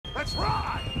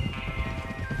try!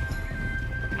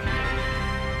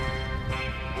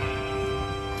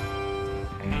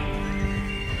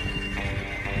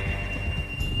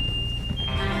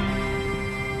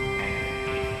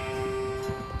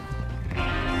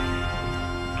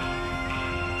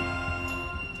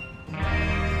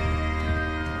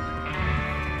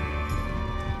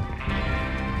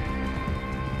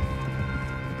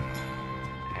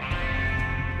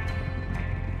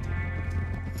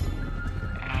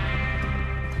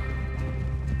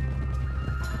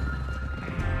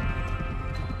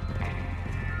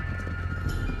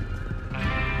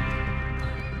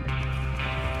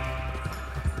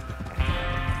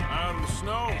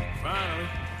 Snow, finally.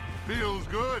 Feels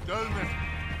good, doesn't it?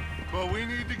 But we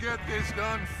need to get this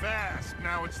done fast,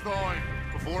 now it's thawing,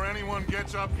 before anyone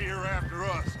gets up here after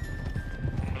us.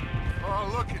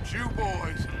 Oh, look at you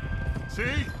boys.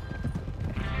 See?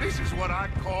 This is what I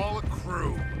call a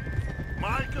crew.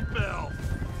 Micah Bell,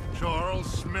 Charles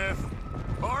Smith,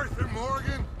 Arthur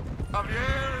Morgan,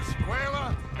 Javier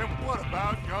Escuela, and what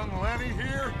about young Lenny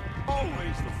here?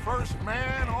 Always the first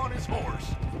man on his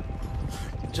horse.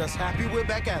 Just happy we're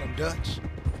back at him, Dutch.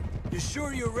 You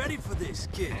sure you're ready for this,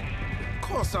 kid? Of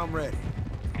course I'm ready.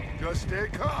 Just stay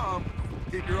calm.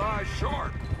 Keep your eyes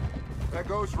sharp. That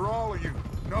goes for all of you.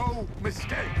 No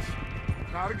mistakes.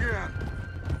 Not again.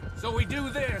 So we do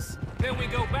this, then we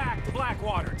go back to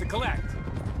Blackwater to collect.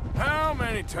 How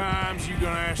many times you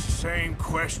gonna ask the same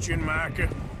question, Micah?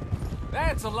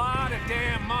 That's a lot of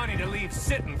damn money to leave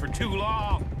sitting for too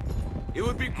long. It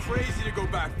would be crazy to go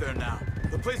back there now.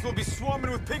 The place will be swarming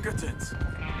with Pinkertons.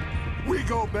 We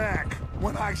go back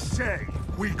when I say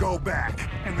we go back,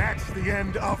 and that's the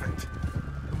end of it.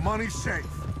 The money's safe.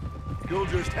 You'll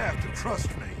just have to trust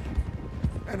me.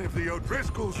 And if the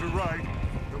O'Driscolls are right,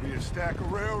 there'll be a stack of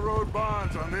railroad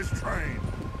bonds on this train.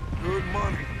 Good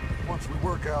money, once we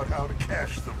work out how to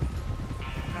cash them.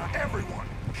 Now everyone,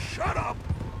 shut up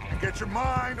and get your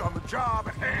mind on the job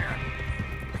at hand.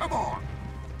 Come on.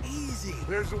 Easy.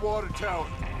 There's the water tower.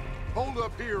 Hold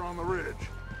up here on the ridge.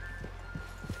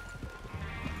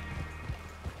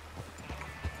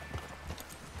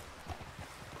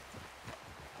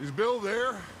 Is Bill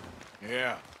there?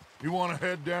 Yeah, You want to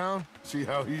head down, see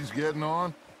how he's getting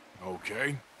on?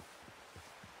 okay.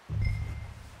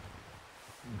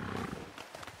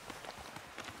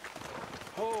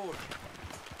 Hold.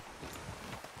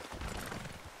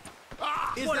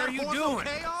 What are you doing?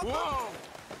 Okay, Arthur? Whoa!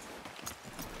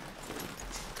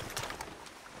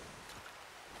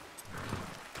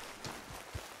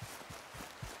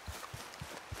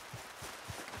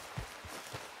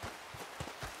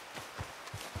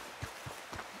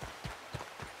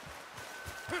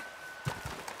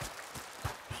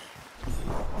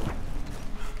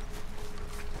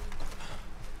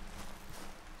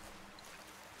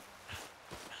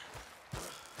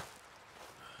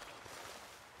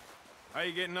 How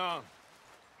you getting on?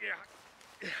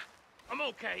 Yeah, I'm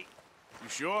okay. You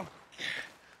sure?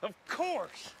 Of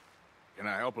course. Can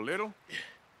I help a little?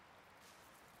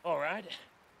 All right.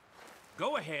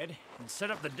 Go ahead and set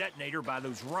up the detonator by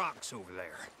those rocks over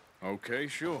there. Okay,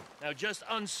 sure. Now just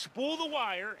unspool the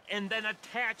wire and then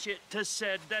attach it to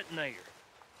said detonator.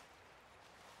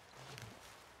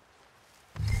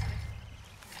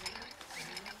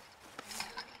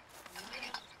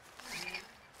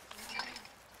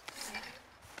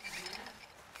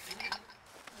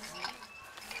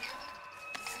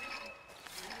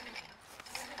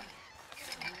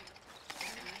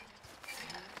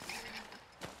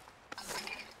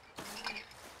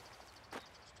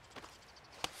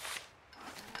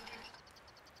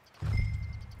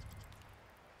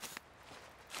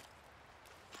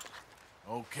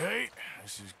 Okay,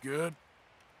 this is good.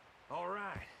 All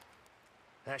right.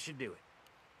 That should do it.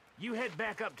 You head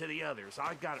back up to the others.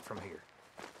 I got it from here.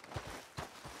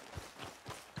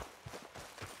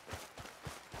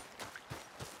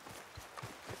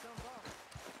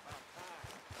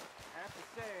 Have to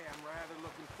say, I'm rather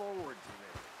looking forward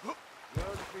to this.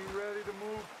 Just be ready to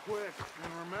move quick,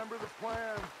 and remember the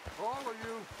plan. All of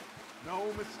you, no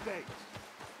mistakes.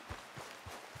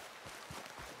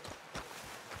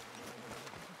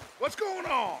 What's going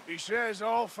on? He says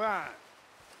all fine.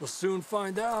 We'll soon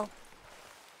find out.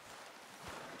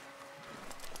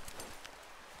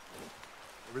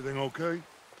 Everything okay?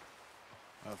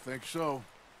 I think so.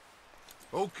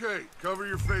 Okay, cover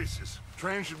your faces.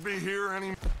 Train should be here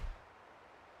any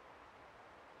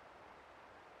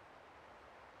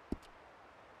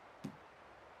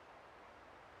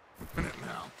minute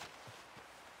now.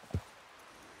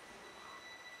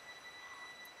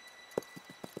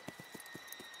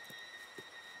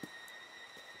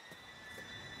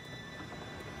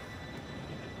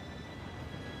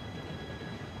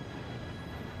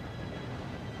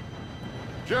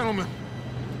 Gentlemen,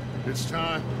 it's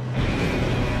time.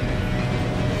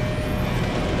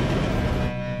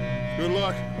 Good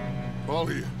luck, all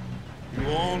of you. You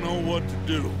all know what to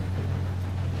do.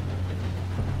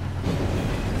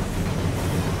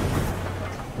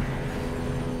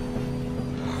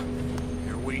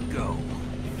 Here we go.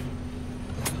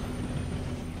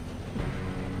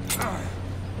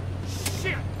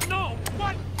 Shit! No!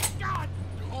 What? God!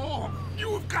 Oh,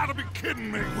 you have got to be kidding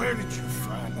me. Where did you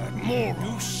find that moron?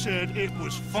 You said it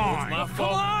was fine. My Come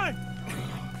fault. on!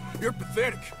 You're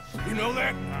pathetic. You know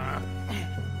that?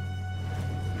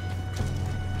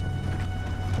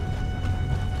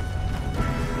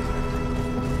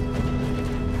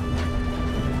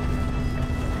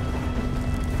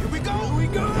 Here we go! Here we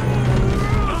go!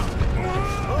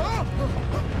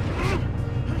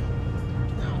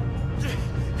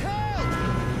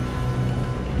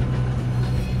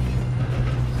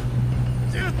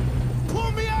 Help!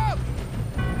 Pull me up!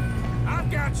 I've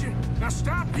got you. Now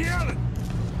stop yelling.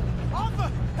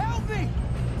 Arthur, help me!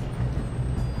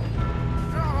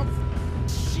 Oh,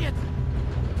 shit!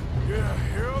 Yeah,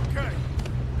 you're okay.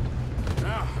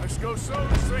 Now, let's go slow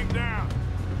this thing down.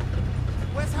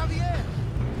 Where's Javier?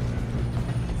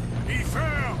 He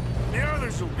fell. The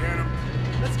others will get him.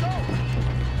 Let's go!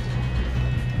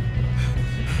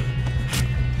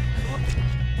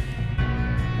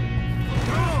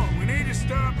 No, we need to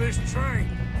stop this train.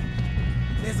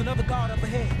 There's another guard up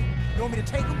ahead. You want me to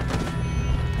take him?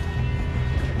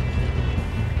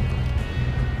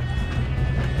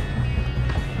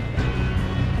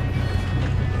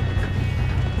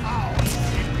 Oh,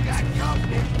 shit, we got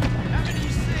company. How many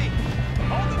you see?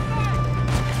 Hold the fire!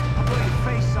 I'll blow your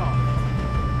face off.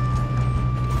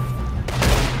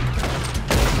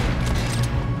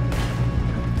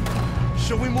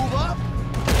 Should we move up?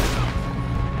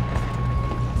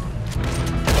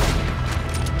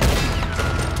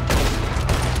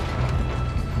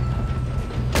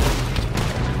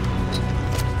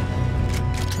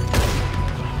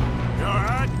 You all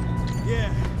right?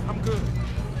 Yeah, I'm good.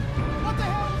 What the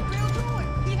hell is Bill doing?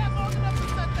 He had long enough to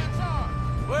set that charge.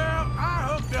 Well, I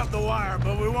hooked up the wire,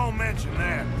 but we won't mention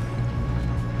that.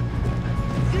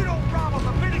 You don't rob a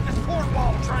Leviticus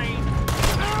cornball train.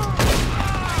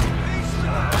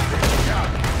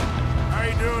 How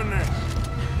you doing there?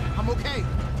 I'm okay.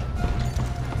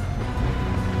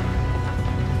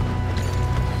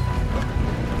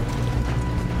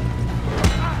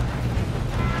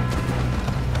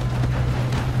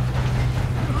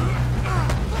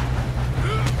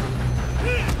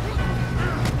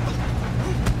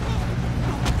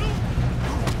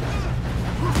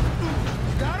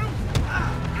 Got him? I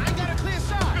ain't got a clear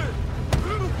shot.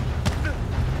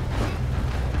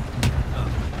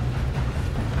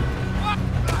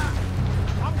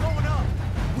 I'm going up.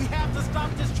 We have to stop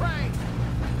this train.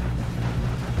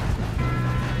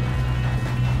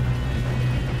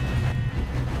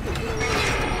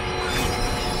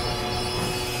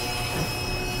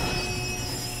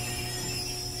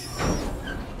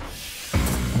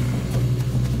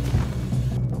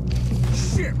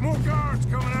 Shit, more guards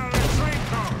coming out of that train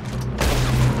car.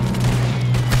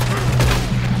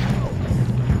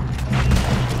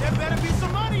 There better be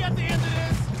some money at the end of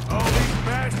this. All these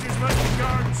bastards must be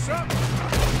guarding something.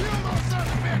 Kill those sons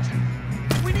of bitches.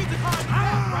 We need to find the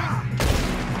right?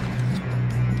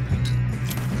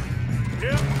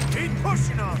 Yep, keep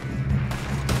pushing on.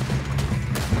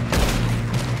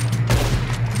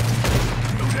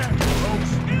 Do that, folks.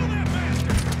 Steal that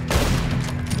bastard.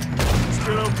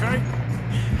 Still okay?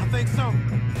 I think so.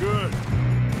 Good.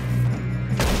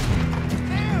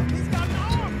 Damn, he's got an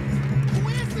arm. Who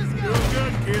is this guy? Doing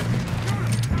good, kid.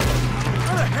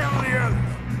 Where the hell are the others?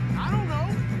 I don't know.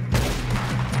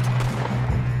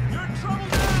 You're in trouble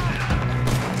now.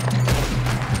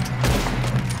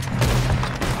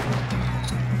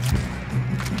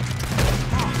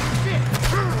 Oh, shit.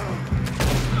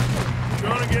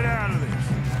 Gonna get out of this.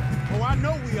 Oh, I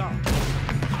know we are.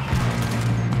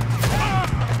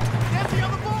 There's the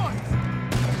other boys.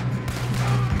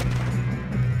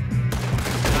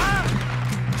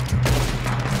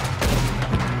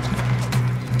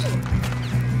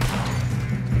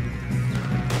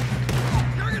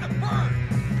 You're gonna burn.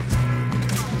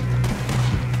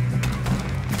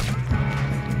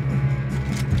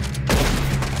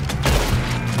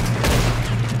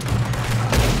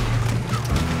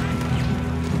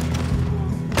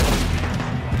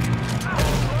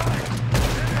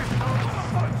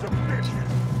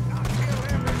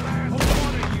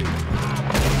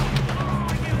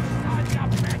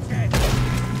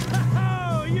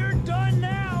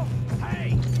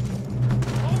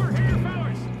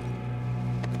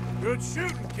 good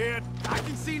shooting, kid. I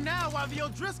can see now why the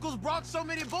O'Driscolls brought so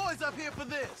many boys up here for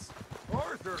this.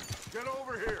 Arthur, get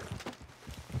over here.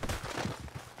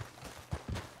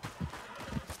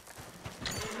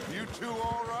 You two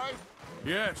all right?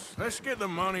 Yes, let's get the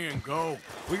money and go.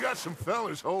 We got some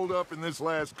fellas holed up in this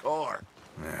last car.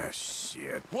 Ah,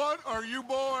 shit. What are you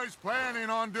boys planning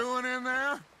on doing in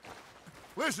there?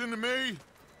 Listen to me.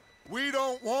 We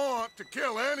don't want to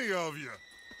kill any of you.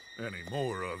 Any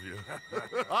more of you.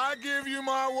 I give you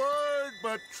my word,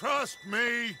 but trust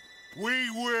me, we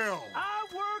will. I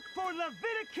work for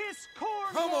Leviticus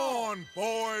Corps. Come on,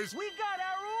 boys. We got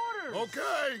our orders.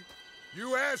 Okay.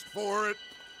 You asked for it.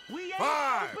 We ain't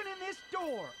 5, opening this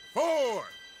door. 4,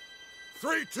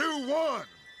 3, 2, 1.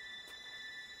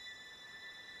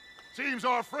 Seems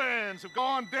our friends have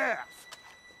gone deaf.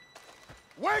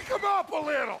 Wake them up a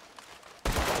little.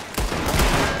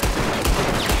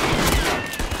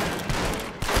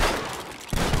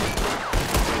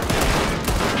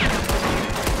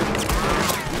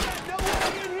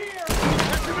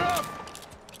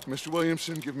 Mr.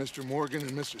 Williamson, give Mr. Morgan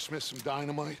and Mr. Smith some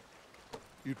dynamite.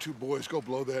 You two boys go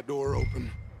blow that door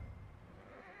open.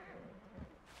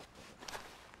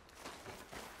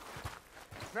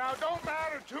 Now, don't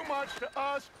matter too much to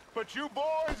us, but you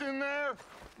boys in there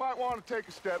might want to take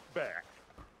a step back.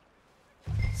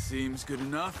 Seems good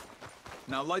enough.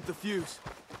 Now light the fuse.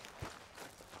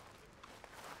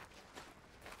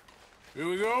 Here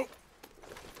we go.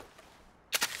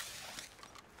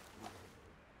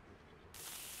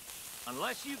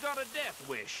 Unless you got a death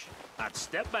wish, I'd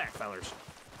step back, fellers.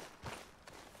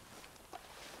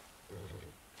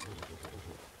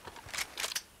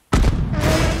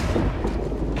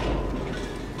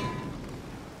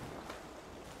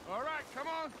 All right, come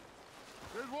on.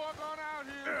 Just walk on out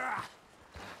here.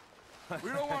 We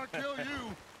don't want to kill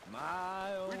you.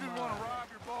 We just want to rob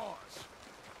your boss.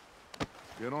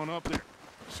 Get on up there.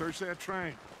 Search that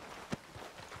train.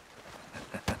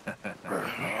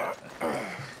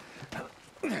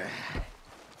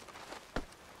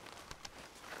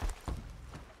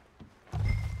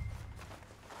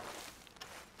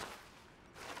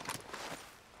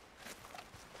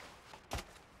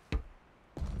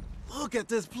 Look at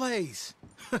this place.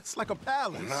 It's like a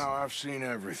palace. Now I've seen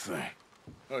everything.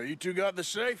 Oh, you two got the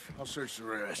safe? I'll search the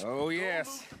rest. Oh,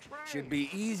 yes. Should be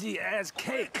easy as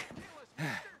cake.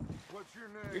 What's your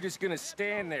name? You're just gonna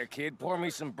stand there, kid. Pour me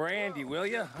some brandy, will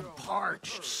you? I'm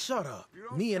parched. Shut up.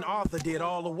 Me and Arthur did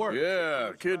all the work.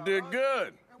 Yeah, kid did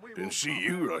good. Didn't see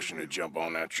you rushing to jump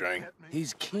on that train.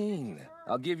 He's keen.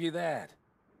 I'll give you that.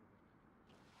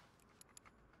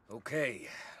 Okay,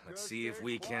 let's see if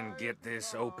we can get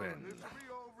this open. This will be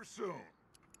over soon.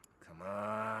 Come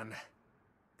on.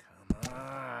 Come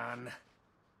on.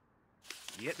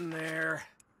 Get in there.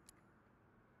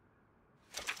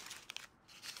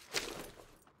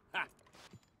 Ha!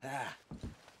 Ah.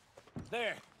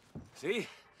 There. See?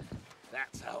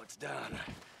 That's how it's done.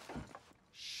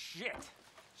 Shit.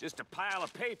 Just a pile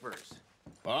of papers.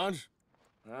 Bonds?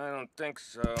 I don't think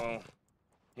so.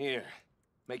 Here.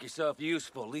 Make yourself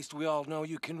useful. At least we all know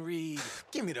you can read.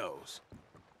 Give me those.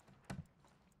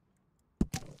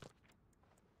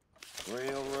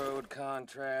 Railroad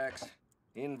contracts,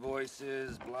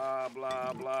 invoices, blah,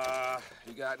 blah, blah.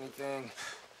 You got anything?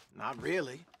 Not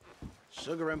really.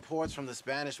 Sugar imports from the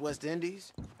Spanish West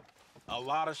Indies. A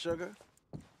lot of sugar.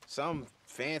 Some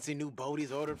fancy new boat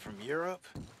he's ordered from Europe.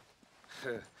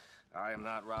 I am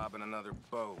not robbing another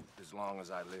boat as long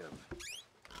as I live.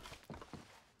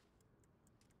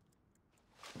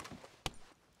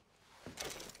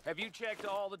 Have you checked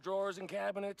all the drawers and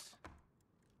cabinets?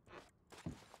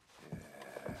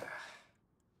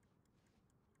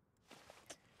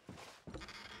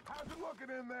 How's it looking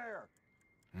in there?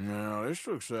 No, this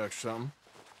looks like something.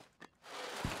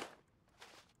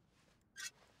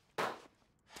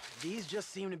 These just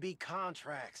seem to be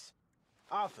contracts.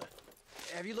 Arthur,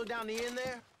 have you looked down the end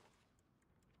there?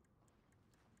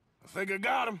 I think I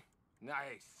got him.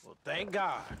 Nice. Well, thank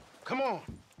God. Come on.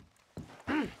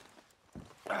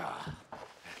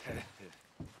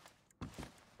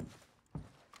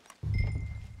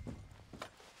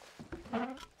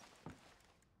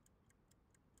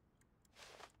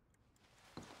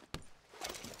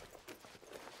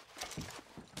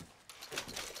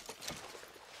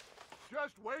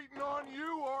 Just waiting on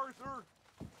you, Arthur.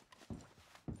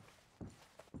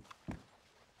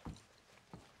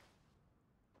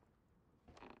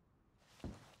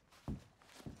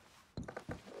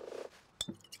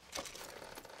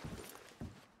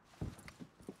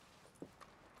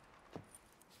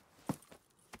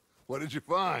 What did you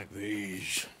find?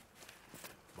 These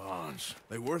bonds.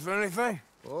 They worth anything?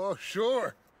 Oh,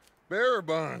 sure. Bearer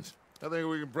bonds. I think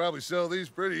we can probably sell these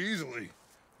pretty easily.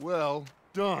 Well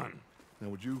done. Now,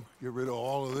 would you get rid of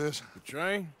all of this? The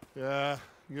train? Yeah,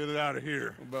 get it out of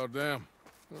here. What about them?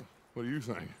 What do you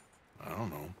think? I don't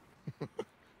know.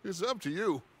 It's up to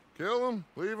you. Kill them,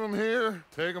 leave them here,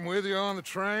 take them with you on the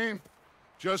train.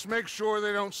 Just make sure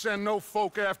they don't send no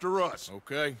folk after us.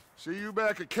 Okay. See you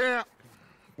back at camp.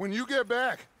 When you get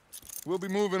back, we'll be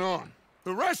moving on.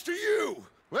 The rest of you,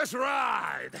 let's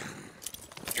ride!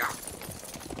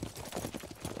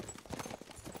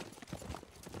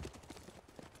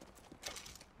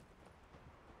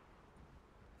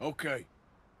 Okay.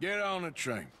 Get on the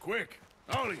train. Quick.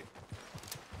 All of you.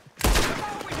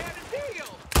 We had a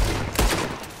deal!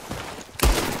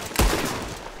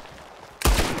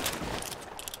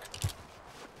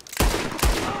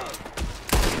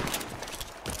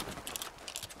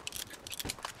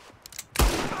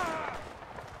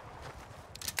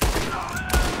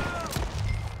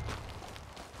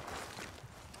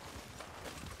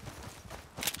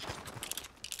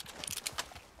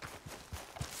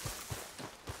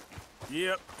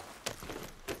 Yep.